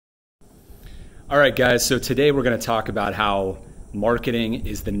All right, guys, so today we're going to talk about how marketing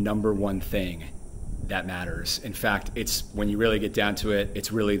is the #1 thing that matters. In fact, it's when you really get down to it,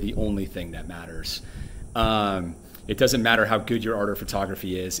 it's really the only thing that matters. It doesn't matter how good your art or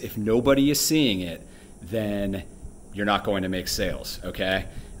photography is. If nobody is seeing it, then you're not going to make sales, okay?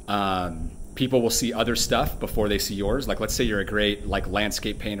 People will see other stuff before they see yours. Like, let's say you're a great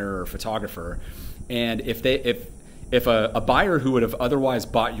landscape painter or photographer, and if a buyer who would have otherwise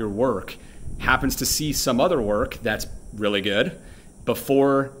bought your work happens to see some other work that's really good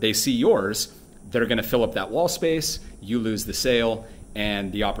before they see yours, they're going to fill up that wall space, you lose the sale,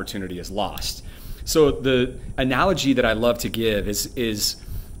 and the opportunity is lost. So the analogy that I love to give is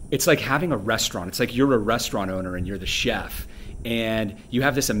it's like having a restaurant. It's like you're a restaurant owner and you're the chef, and you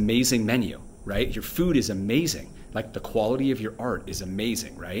have this amazing menu, right? Your food is amazing. Like, the quality of your art is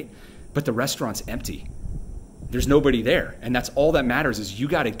amazing, right? But the restaurant's empty. There's nobody there. And that's all that matters, is you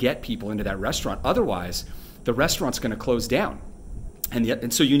got to get people into that restaurant. Otherwise, the restaurant's going to close down.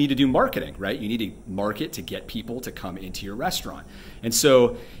 And so you need to do marketing, right? You need to market to get people to come into your restaurant. And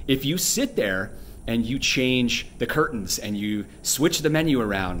so if you sit there and you change the curtains and you switch the menu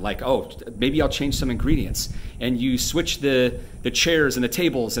around, like, oh, maybe I'll change some ingredients, and you switch the chairs and the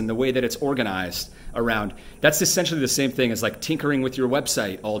tables and the way that it's organized around, that's essentially the same thing as like tinkering with your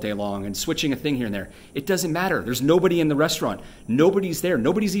website all day long and switching a thing here and there. It doesn't matter. There's nobody in the restaurant. Nobody's there.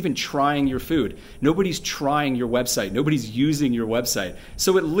 Nobody's even trying your food. Nobody's trying your website. Nobody's using your website.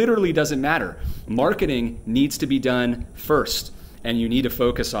 So it literally doesn't matter. Marketing needs to be done first, and you need to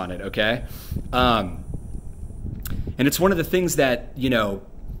focus on it, okay? And it's one of the things that,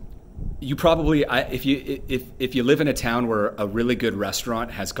 you probably, if you live in a town where a really good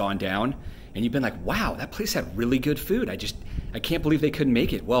restaurant has gone down, and you've been like, wow, that place had really good food. I can't believe they couldn't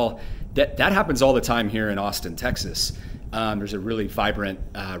make it. Well, that happens all the time here in Austin, Texas. There's a really vibrant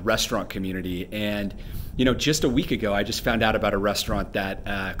restaurant community. And, just a week ago, I just found out about a restaurant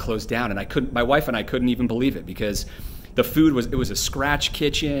that closed down, and my wife and I couldn't even believe it, because the food it was a scratch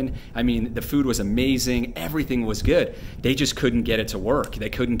kitchen. I mean, the food was amazing. Everything was good. They just couldn't get it to work. They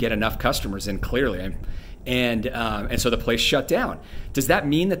couldn't get enough customers in, clearly. And so the place shut down. Does that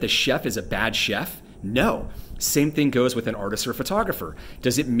mean that the chef is a bad chef? No. Same thing goes with an artist or photographer.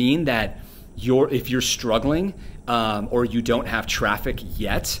 Does it mean that if you're struggling or you don't have traffic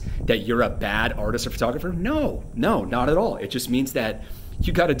yet, that you're a bad artist or photographer? No, not at all. It just means that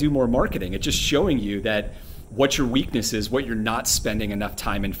you got to do more marketing. It's just showing you that what your weakness is, what you're not spending enough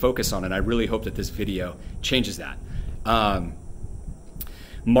time and focus on. And I really hope that this video changes that.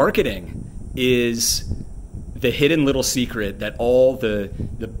 Marketing is the hidden little secret that all the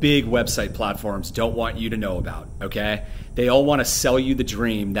big website platforms don't want you to know about, okay? They all want to sell you the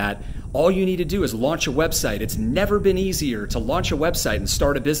dream that all you need to do is launch a website. It's never been easier to launch a website and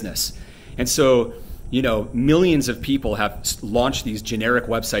start a business. And so, millions of people have launched these generic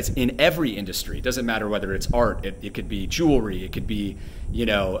websites in every industry. It doesn't matter whether it's art, it could be jewelry, it could be,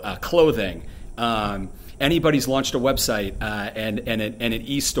 clothing. Anybody's launched a website and an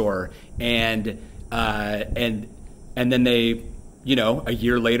e-store, and then they, a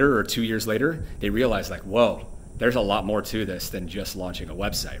year later or 2 years later, they realize, like, whoa, there's a lot more to this than just launching a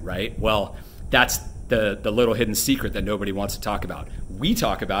website, right? Well, that's the little hidden secret that nobody wants to talk about. We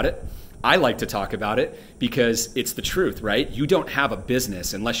talk about it. I like to talk about it because it's the truth, right? You don't have a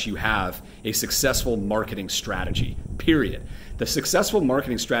business unless you have a successful marketing strategy, period. The successful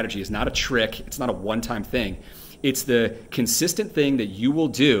marketing strategy is not a trick. It's not a one-time thing. It's the consistent thing that you will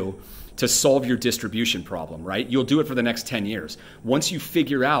do to solve your distribution problem, right? You'll do it for the next 10 years. Once you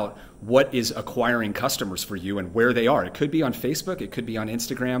figure out what is acquiring customers for you and where they are, it could be on Facebook, it could be on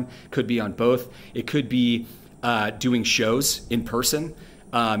Instagram, it could be on both. It could be doing shows in person,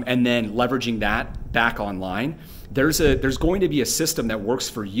 and then leveraging that back online. There's going to be a system that works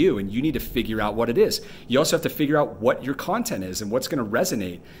for you, and you need to figure out what it is. You also have to figure out what your content is and what's going to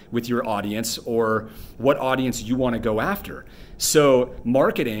resonate with your audience, or what audience you want to go after. So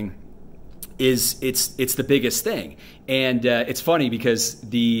marketing it's the biggest thing. And it's funny because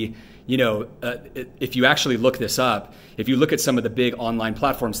if you actually look this up, if you look at some of the big online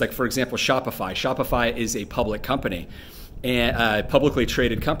platforms, like, for example, Shopify is a public company, and a publicly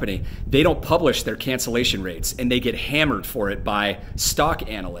traded company. They don't publish their cancellation rates, and they get hammered for it by stock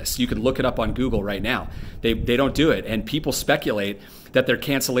analysts. You can look it up on Google right now. They don't do it, and people speculate that their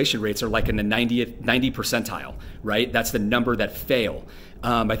cancellation rates are like in the 90 percentile, right? That's the number that fail.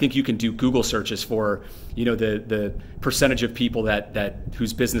 I think you can do Google searches for, the percentage of people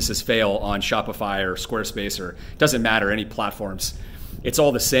whose businesses fail on Shopify or Squarespace, or doesn't matter, any platforms. It's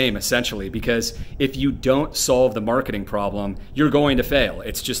all the same essentially, because if you don't solve the marketing problem, you're going to fail.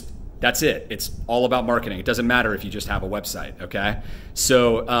 It's just That's it. It's all about marketing. It doesn't matter if you just have a website, okay?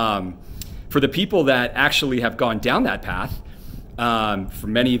 So for the people that actually have gone down that path, for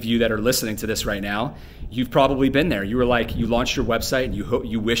many of you that are listening to this right now, you've probably been there. You were like, you launched your website and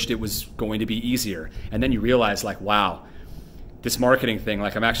you wished it was going to be easier. And then you realize like, wow, this marketing thing,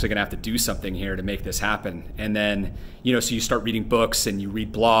 like I'm actually gonna have to do something here to make this happen. And then, so you start reading books and you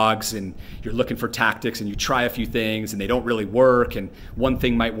read blogs and you're looking for tactics and you try a few things and they don't really work. And one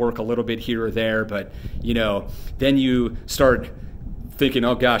thing might work a little bit here or there, but then you start thinking,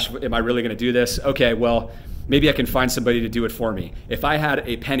 oh gosh, am I really gonna do this? Okay, well, maybe I can find somebody to do it for me. If I had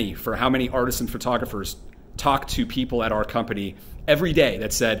a penny for how many artists and photographers talk to people at our company every day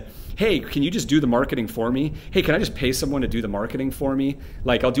that said, hey, can you just do the marketing for me? Hey, can I just pay someone to do the marketing for me?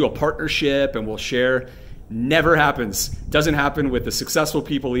 Like I'll do a partnership and we'll share. Never happens. Doesn't happen with the successful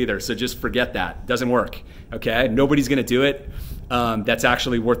people either. So just forget that. Doesn't work. Okay? Nobody's going to do it. That's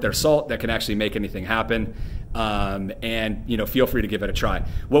actually worth their salt. That can actually make anything happen. And feel free to give it a try.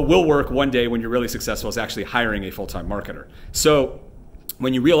 What will work one day when you're really successful is actually hiring a full-time marketer. So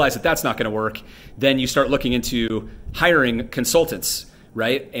when you realize that that's not going to work, then you start looking into hiring consultants,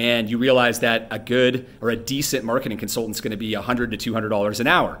 right? And you realize that a good or a decent marketing consultant is going to be $100 to $200 an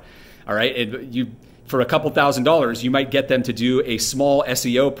hour. All right. And for a couple $1,000s, you might get them to do a small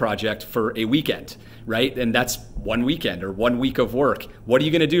SEO project for a weekend, right? And that's one weekend or 1 week of work. What are you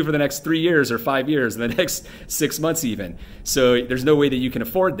going to do for the next 3 years or 5 years, and the next 6 months even? So there's no way that you can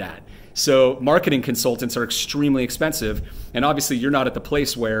afford that. So marketing consultants are extremely expensive. And obviously you're not at the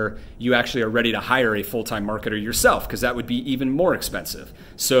place where you actually are ready to hire a full-time marketer yourself, because that would be even more expensive.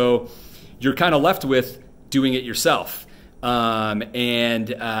 So you're kind of left with doing it yourself. But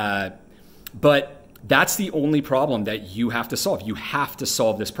that's the only problem that you have to solve. You have to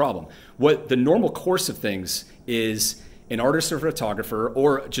solve this problem. What the normal course of things is, an artist or photographer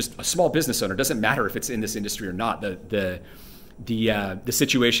or just a small business owner, doesn't matter if it's in this industry or not, the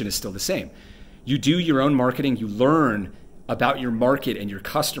situation is still the same. You do your own marketing, you learn about your market and your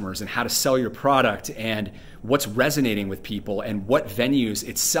customers and how to sell your product and what's resonating with people and what venues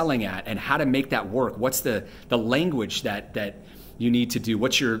it's selling at and how to make that work. What's the language that you need to do?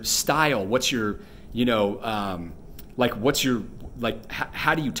 What's your style? What's your, how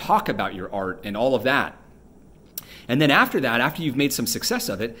do you talk about your art and all of that? And then after that, after you've made some success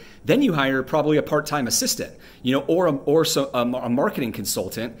of it, then you hire probably a part-time assistant, or a marketing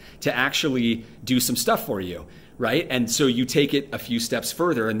consultant to actually do some stuff for you, right? And so you take it a few steps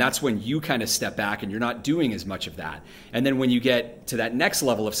further, and that's when you kind of step back and you're not doing as much of that. And then when you get to that next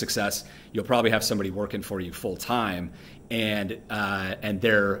level of success, you'll probably have somebody working for you full-time, and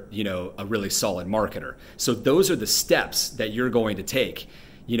they're a really solid marketer. So those are the steps that you're going to take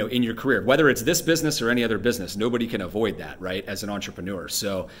in your career, whether it's this business or any other business. Nobody can avoid that, right? As an entrepreneur.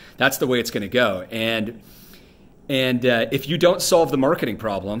 So that's the way it's going to go. And if you don't solve the marketing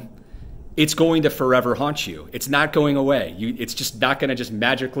problem, it's going to forever haunt you. It's not going away. It's just not going to just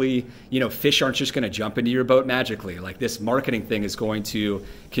magically, fish aren't just going to jump into your boat magically. Like, this marketing thing is going to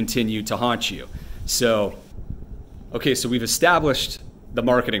continue to haunt you. So, okay, so we've established the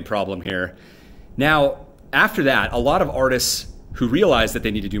marketing problem here. Now, after that, a lot of artists who realize that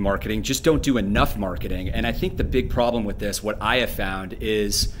they need to do marketing just don't do enough marketing. And I think the big problem with this, what I have found,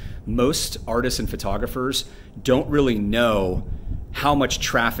 is most artists and photographers don't really know how much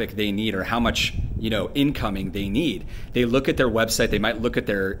traffic they need or how much incoming they need. They look at their website, they might look at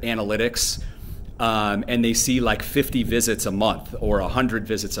their analytics, and they see like 50 visits a month or 100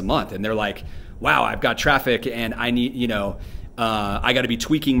 visits a month, and they're like, wow, I've got traffic and I need, I got to be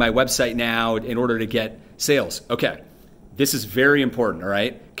tweaking my website now in order to get sales. Okay. This is very important, all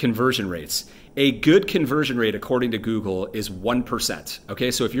right? Conversion rates. A good conversion rate, according to Google, is 1%.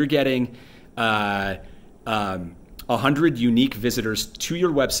 Okay, so if you're getting 100 unique visitors to your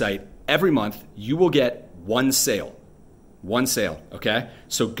website every month, you will get one sale. One sale, okay?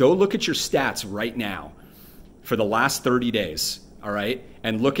 So go look at your stats right now for the last 30 days, all right?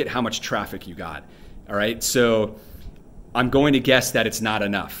 And look at how much traffic you got, all right? So I'm going to guess that it's not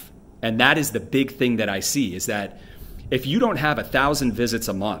enough. And that is the big thing that I see, is that if you don't have 1,000 visits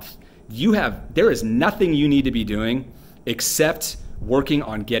a month, there is nothing you need to be doing except working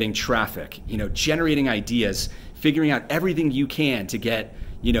on getting traffic, generating ideas, figuring out everything you can to get,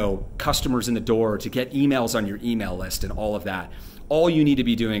 customers in the door, to get emails on your email list and all of that. All you need to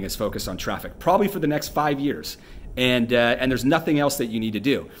be doing is focus on traffic, probably for the next 5 years. And there's nothing else that you need to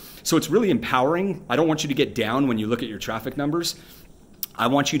do. So it's really empowering. I don't want you to get down when you look at your traffic numbers. I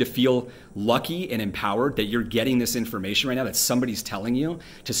want you to feel lucky and empowered that you're getting this information right now, that somebody's telling you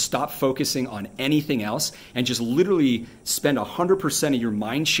to stop focusing on anything else and just literally spend 100% of your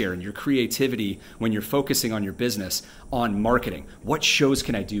mind share and your creativity when you're focusing on your business on marketing. What shows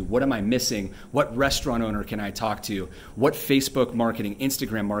can I do? What am I missing? What restaurant owner can I talk to? What Facebook marketing,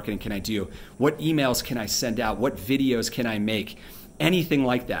 Instagram marketing can I do? What emails can I send out? What videos can I make? Anything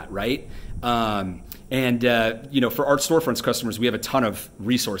like that, right? For Art Storefronts customers, we have a ton of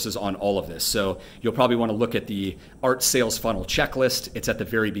resources on all of this. So you'll probably want to look at the Art Sales Funnel Checklist. It's at the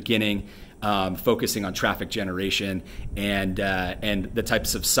very beginning, focusing on traffic generation and the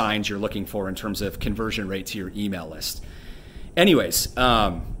types of signs you're looking for in terms of conversion rate to your email list. Anyways,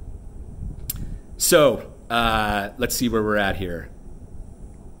 let's see where we're at here.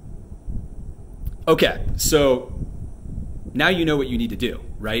 Okay, so now you know what you need to do,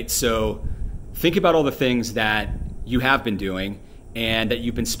 right? So think about all the things that you have been doing and that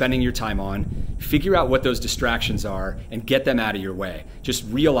you've been spending your time on. Figure out what those distractions are and get them out of your way. Just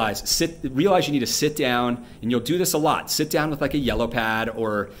realize you need to sit down, and you'll do this a lot. Sit down with like a yellow pad,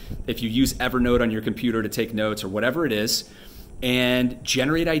 or if you use Evernote on your computer to take notes or whatever it is, and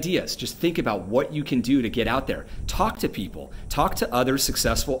generate ideas. Just think about what you can do to get out there. Talk to people. Talk to other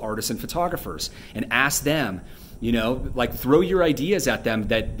successful artists and photographers and ask them, like throw your ideas at them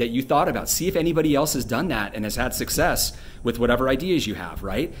that you thought about. See if anybody else has done that and has had success with whatever ideas you have,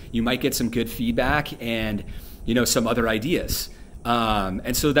 right? You might get some good feedback and, some other ideas.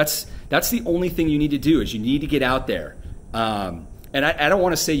 And so that's the only thing you need to do is you need to get out there. And I don't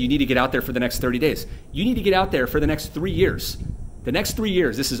want to say you need to get out there for the next 30 days. You need to get out there for the next 3 years. The next 3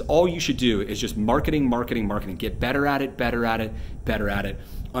 years, this is all you should do is just marketing. Get better at it.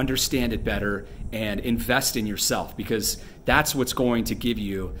 Understand it better and invest in yourself, because that's what's going to give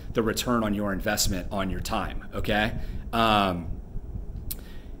you the return on your investment on your time, okay?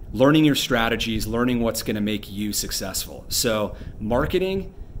 Learning your strategies, learning what's going to make you successful. So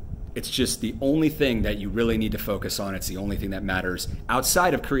marketing, it's just the only thing that you really need to focus on. It's the only thing that matters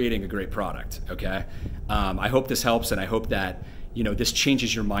outside of creating a great product, okay? I hope this helps, and I hope that this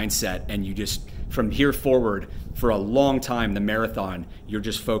changes your mindset, and you just, from here forward, for a long time, the marathon, you're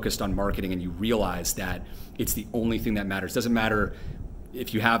just focused on marketing, and you realize that it's the only thing that matters. Doesn't matter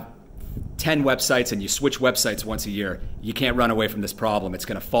if you have 10 websites and you switch websites once a year, you can't run away from this problem. It's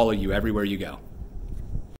going to follow you everywhere you go.